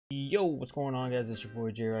Yo, what's going on, guys? It's your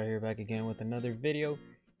boy Jay right here, back again with another video.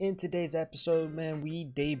 In today's episode, man, we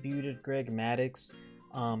debuted Greg Maddux,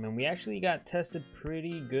 and we actually got tested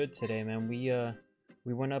pretty good today, man. We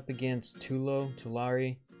went up against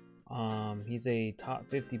Tulari. He's a top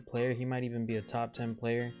 50 player. He might even be a top 10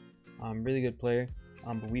 player. Really good player.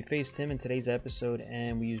 But we faced him in today's episode,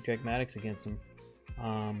 and we used Greg Maddux against him.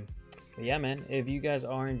 But yeah, man, if you guys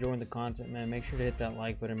are enjoying the content, man, make sure to hit that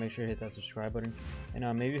like button, make sure to hit that subscribe button,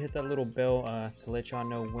 and maybe hit that little bell to let y'all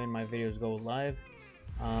know when my videos go live.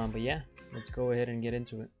 But yeah, let's go ahead and get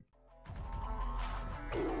into it.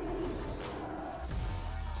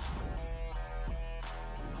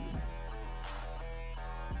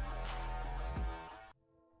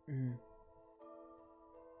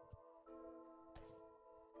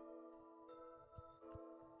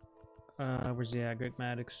 Where's the Greg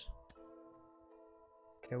Maddux?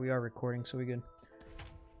 Okay, we are recording, so we good.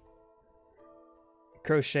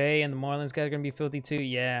 Crochet and the Marlins guys are gonna be filthy too.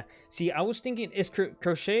 Yeah. See, I was thinking, is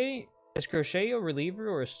Crochet a reliever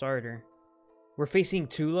or a starter? We're facing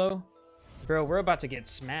Tulo, bro. We're about to get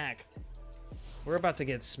smacked. We're about to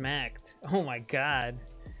get smacked. Oh my god.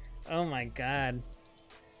 Oh my god.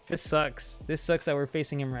 This sucks. This sucks that we're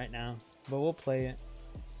facing him right now. But we'll play it.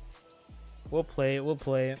 We'll play it. We'll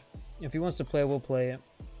play it. If he wants to play, we'll play it.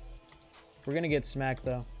 We're gonna get smacked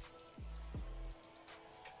though.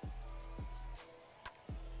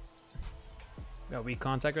 Got weak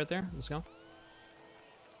contact right there. Let's go.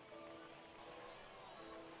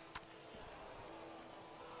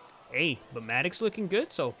 Hey, but Maddux looking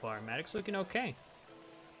good so far. Maddux looking okay.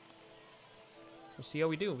 We'll see how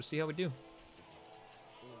we do. We'll see how we do.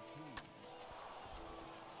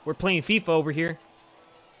 We're playing FIFA over here.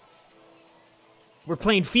 We're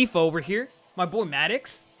playing FIFA over here. My boy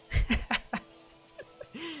Maddux.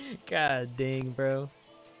 God dang, bro.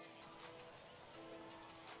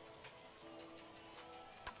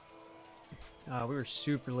 We were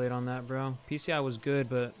super late on that, bro. PCI was good,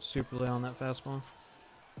 but super late on that fastball.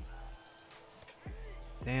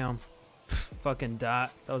 Damn. Fucking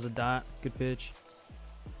dot. That was a dot. Good pitch.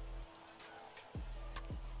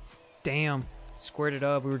 Damn. Squared it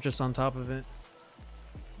up. We were just on top of it.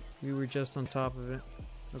 We were just on top of it.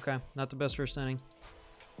 Okay. Not the best first inning.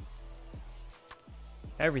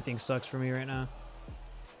 Everything sucks for me right now.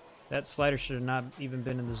 That slider should have not even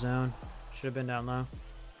been in the zone. Should have been down low.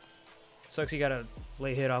 Sucks he got a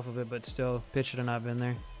late hit off of it, but still, pitch should have not been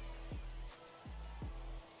there.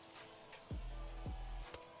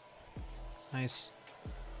 Nice.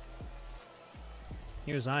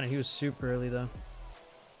 He was on it. He was super early, though.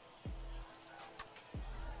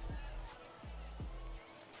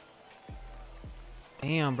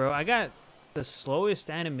 Damn, bro. I got the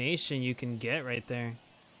slowest animation you can get right there.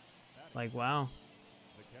 Like, wow.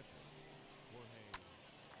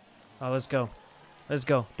 Oh, let's go. Let's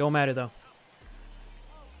go. Don't matter, though.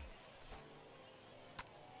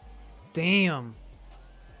 Damn.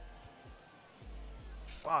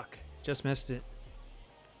 Fuck. Just missed it.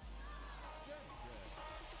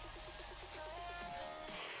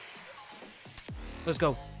 Let's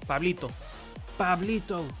go. Pablito.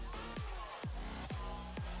 Pablito.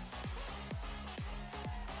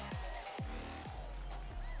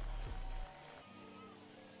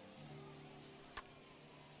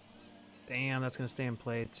 Damn, that's gonna stay in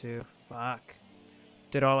play too. Fuck.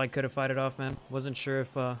 Did all I could to fight it off, man. Wasn't sure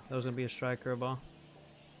if that was gonna be a strike or a ball.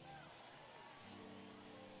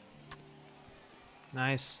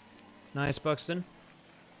 Nice. Nice, Buxton.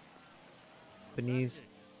 Beniz.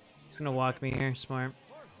 He's gonna walk me here. Smart.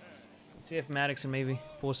 Let's see if Maddux can maybe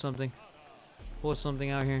pull something. Pull something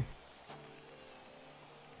out here.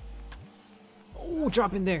 Oh,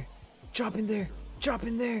 drop in there. Drop in there. Drop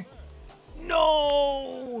in there.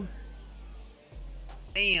 No!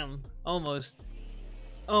 Damn. Almost.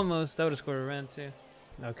 Almost. That would have scored a run too.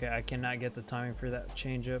 Okay, I cannot get the timing for that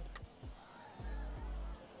changeup.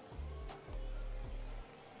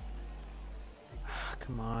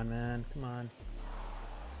 Come on, man. Come on.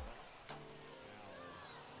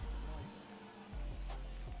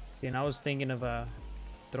 See, and I was thinking of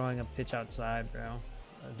throwing a pitch outside, bro.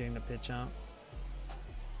 Doing the pitch out.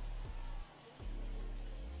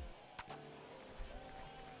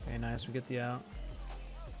 Okay, nice. We get the out.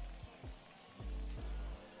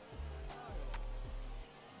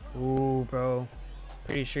 Ooh, bro.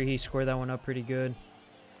 Pretty sure he scored that one up pretty good.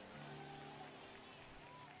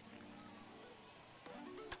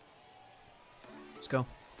 Let's go.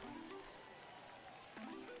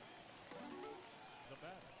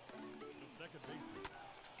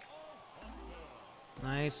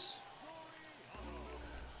 Nice.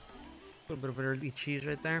 A little bit of early cheese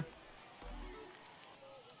right there.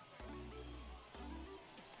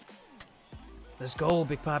 Let's go,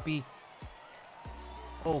 Big Poppy.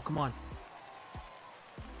 Oh, come on.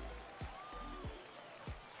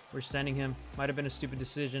 We're sending him. Might have been a stupid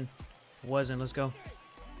decision. Wasn't. Let's go.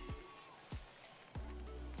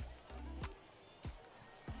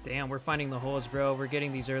 Damn, we're finding the holes, bro. We're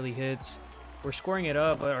getting these early hits. We're scoring it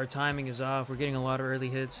up, but our timing is off. We're getting a lot of early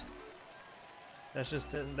hits. That's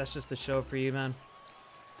just a show for you, man.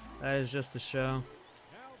 That is just a show.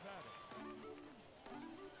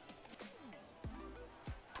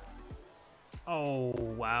 Oh,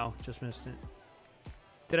 wow. Just missed it.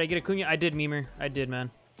 Did I get a Cunha? I did, Memer. I did, man.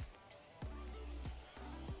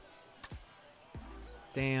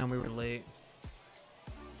 Damn, we were late.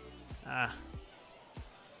 Ah.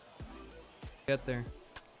 Get there.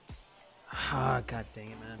 Ah, god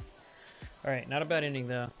dang it, man. Alright, not a bad ending,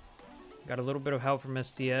 though. Got a little bit of help from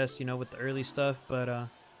STS, you know, with the early stuff, but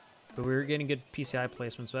we were getting good PCI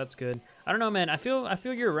placement, so that's good. I don't know, man. I feel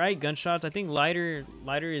you're right. Gunshots. I think lighter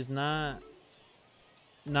is not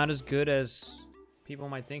as good as people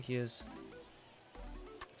might think he is.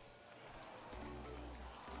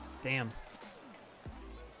 Damn.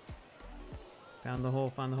 Found the hole.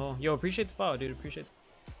 Found the hole. Yo, appreciate the follow, dude. Appreciate.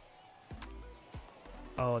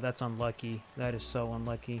 Oh, that's unlucky. That is so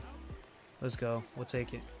unlucky. Let's go. We'll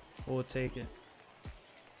take it. We'll take it.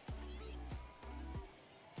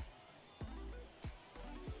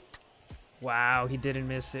 Wow, he didn't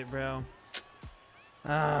miss it, bro.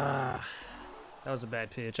 Ah, that was a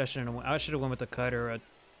bad pitch. I should have went with a cutter or a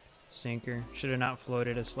sinker. Should have not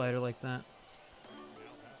floated a slider like that.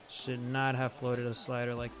 Should not have floated a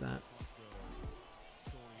slider like that.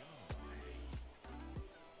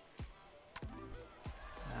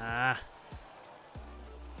 Ah.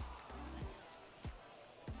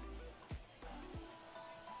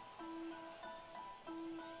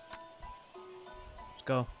 Let's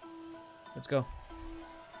go. Let's go.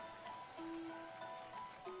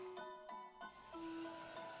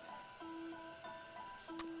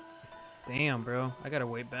 Damn, bro. I gotta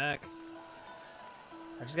wait back.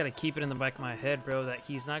 I just gotta keep it in the back of my head, bro, that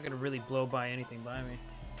he's not gonna really blow by anything by me.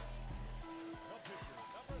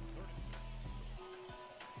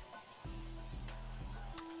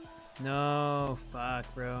 No,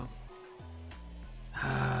 fuck, bro.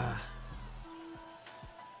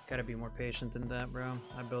 Gotta be more patient than that, bro.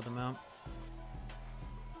 I build him out.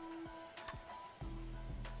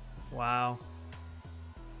 Wow.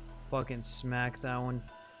 Fucking smack that one.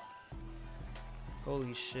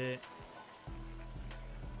 Holy shit.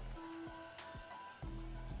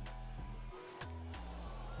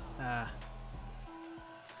 Ah.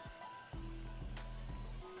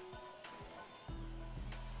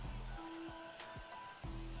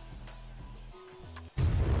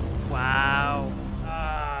 Wow.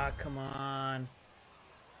 Ah, come on.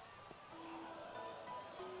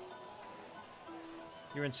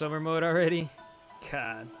 You're in summer mode already?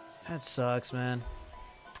 God, that sucks, man.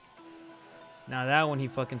 Now that one he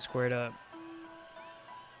fucking squared up.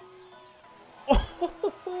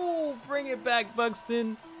 Oh, bring it back,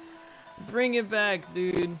 Buxton. Bring it back,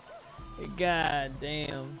 dude. God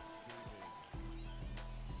damn.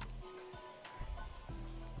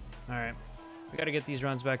 Alright. We gotta get these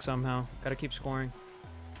runs back somehow. Gotta keep scoring.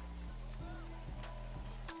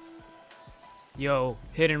 Yo,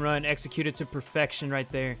 hit and run, executed to perfection right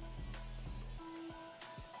there.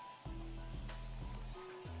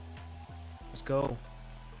 Let's go.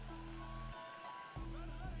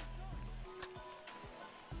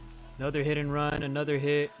 Another hit and run, another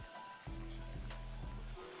hit.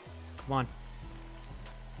 Come on.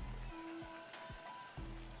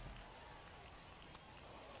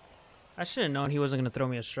 I should have known he wasn't going to throw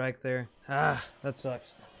me a strike there. Ah, that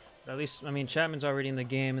sucks. But at least, I mean, Chapman's already in the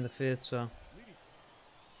game in the 5th, so.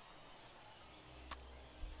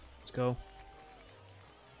 Let's go.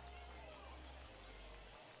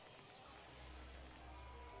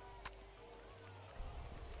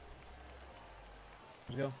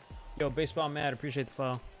 Let's go. Yo, Baseball Mad, appreciate the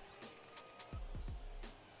follow.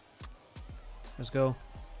 Let's go.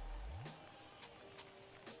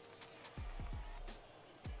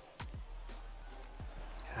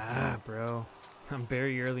 Ah, bro. I'm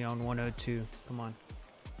very early on 102. Come on.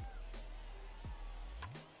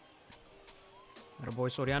 Atta boy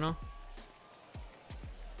Soriano.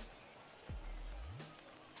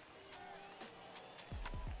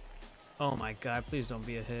 Oh my god, please don't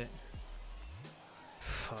be a hit.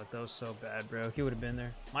 Fuck, that was so bad, bro. He would have been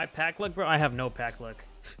there. My pack luck, bro? I have no pack luck.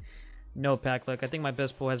 No pack luck. I think my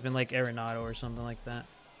best pull has been like Arenado or something like that.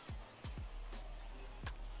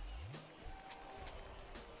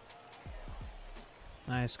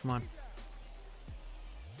 Nice, come on.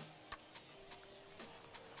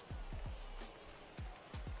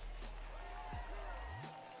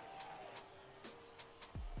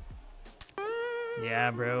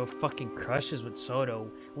 Yeah, bro. Fucking crushes with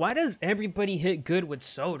Soto. Why does everybody hit good with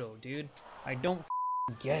Soto, dude? I don't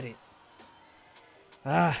get it.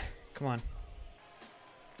 Ah, come on.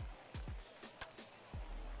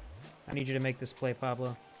 I need you to make this play,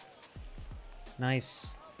 Pablo. Nice.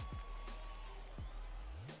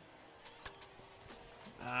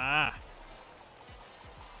 Ah.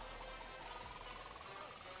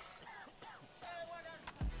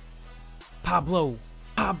 Pablo.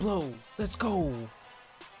 Pablo. Let's go.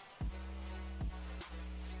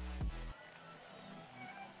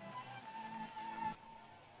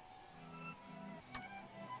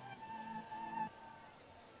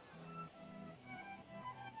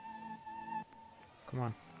 Come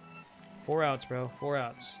on. 4 outs, bro. 4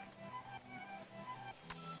 outs.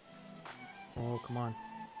 Oh, come on.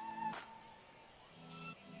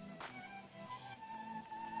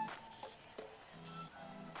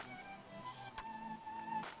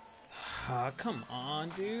 Ah, come on,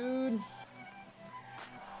 dude.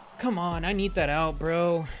 Come on, I need that out,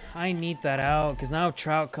 bro. I need that out, because now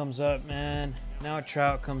Trout comes up, man. Now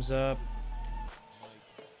Trout comes up.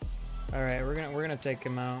 Alright, we're gonna take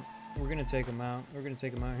him out. We're gonna take him out. We're gonna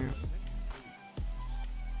take him out here.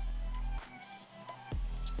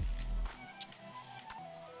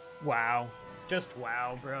 Wow. Just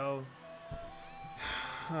wow, bro.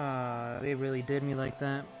 They really did me like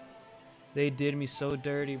that. They did me so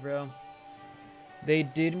dirty, bro. They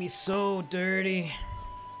did me so dirty.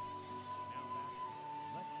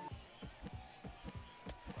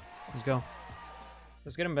 Let's go.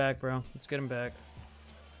 Let's get him back, bro. Let's get him back.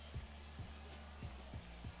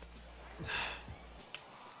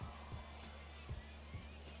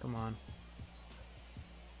 Come on.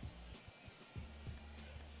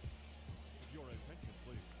 Your attention,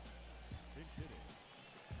 please. Pinch hitting.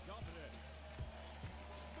 Dominant.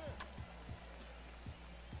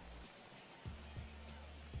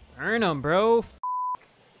 Earn him, bro.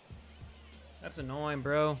 That's annoying,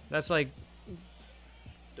 bro. That's like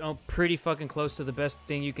pretty fucking close to the best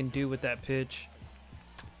thing you can do with that pitch.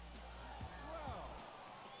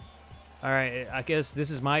 Alright, I guess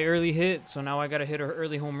this is my early hit, so now I gotta hit an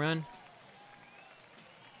early home run.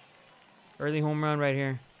 Early home run right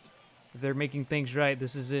here. If they're making things right,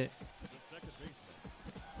 this is it.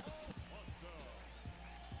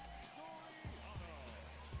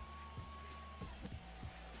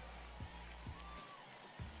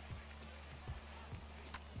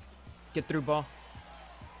 Get through, ball.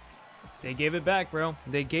 They gave it back, bro.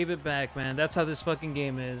 They gave it back, man. That's how this fucking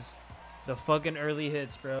game is. The fucking early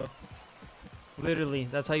hits, bro. Literally,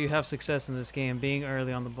 that's how you have success in this game, being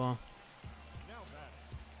early on the ball.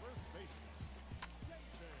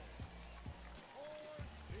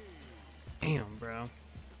 Damn, bro.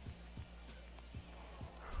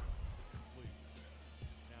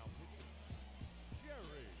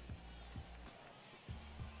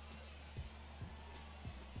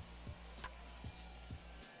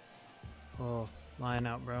 Oh, line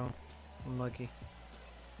out, bro. I'm lucky.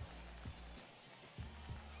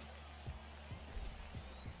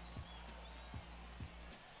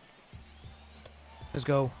 Let's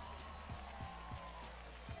go.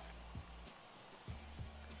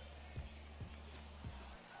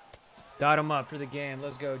 Got him up for the game.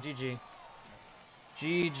 Let's go. GG.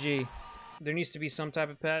 GG. There needs to be some type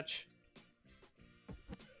of patch.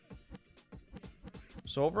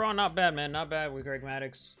 So overall, not bad, man. Not bad with Greg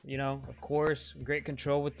Maddux. You know, of course, great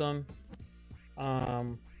control with them.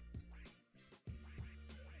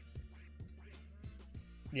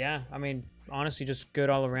 Yeah, I mean, honestly, just good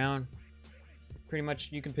all around. Pretty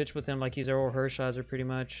much, you can pitch with him like he's Errol Hershiser, pretty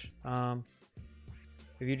much.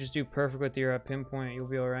 If you just do perfect with your pinpoint, you'll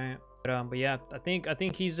be all right. But yeah, I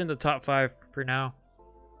think he's in the top 5 for now.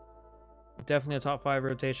 Definitely a top 5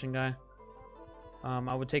 rotation guy.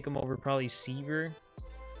 I would take him over probably Seaver.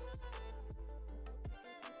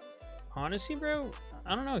 Honestly, bro,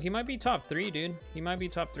 I don't know. He might be top 3, dude. He might be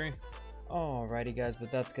top 3. Alrighty, guys, but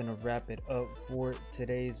that's gonna wrap it up for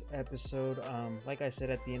today's episode. Like I said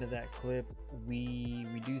at the end of that clip, we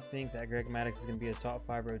do think that Greg Maddux is gonna be a top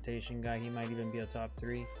 5 rotation guy. He might even be a top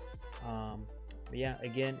 3. But yeah,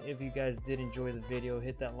 again, if you guys did enjoy the video,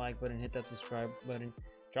 hit that like button, hit that subscribe button.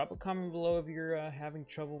 Drop a comment below if you're having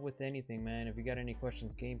trouble with anything, man. If you got any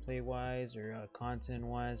questions gameplay wise or content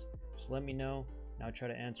wise, just let me know and I'll try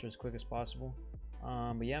to answer as quick as possible.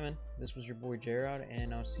 But yeah, man, this was your boy Gerard,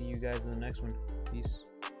 and I'll see you guys in the next one. Peace.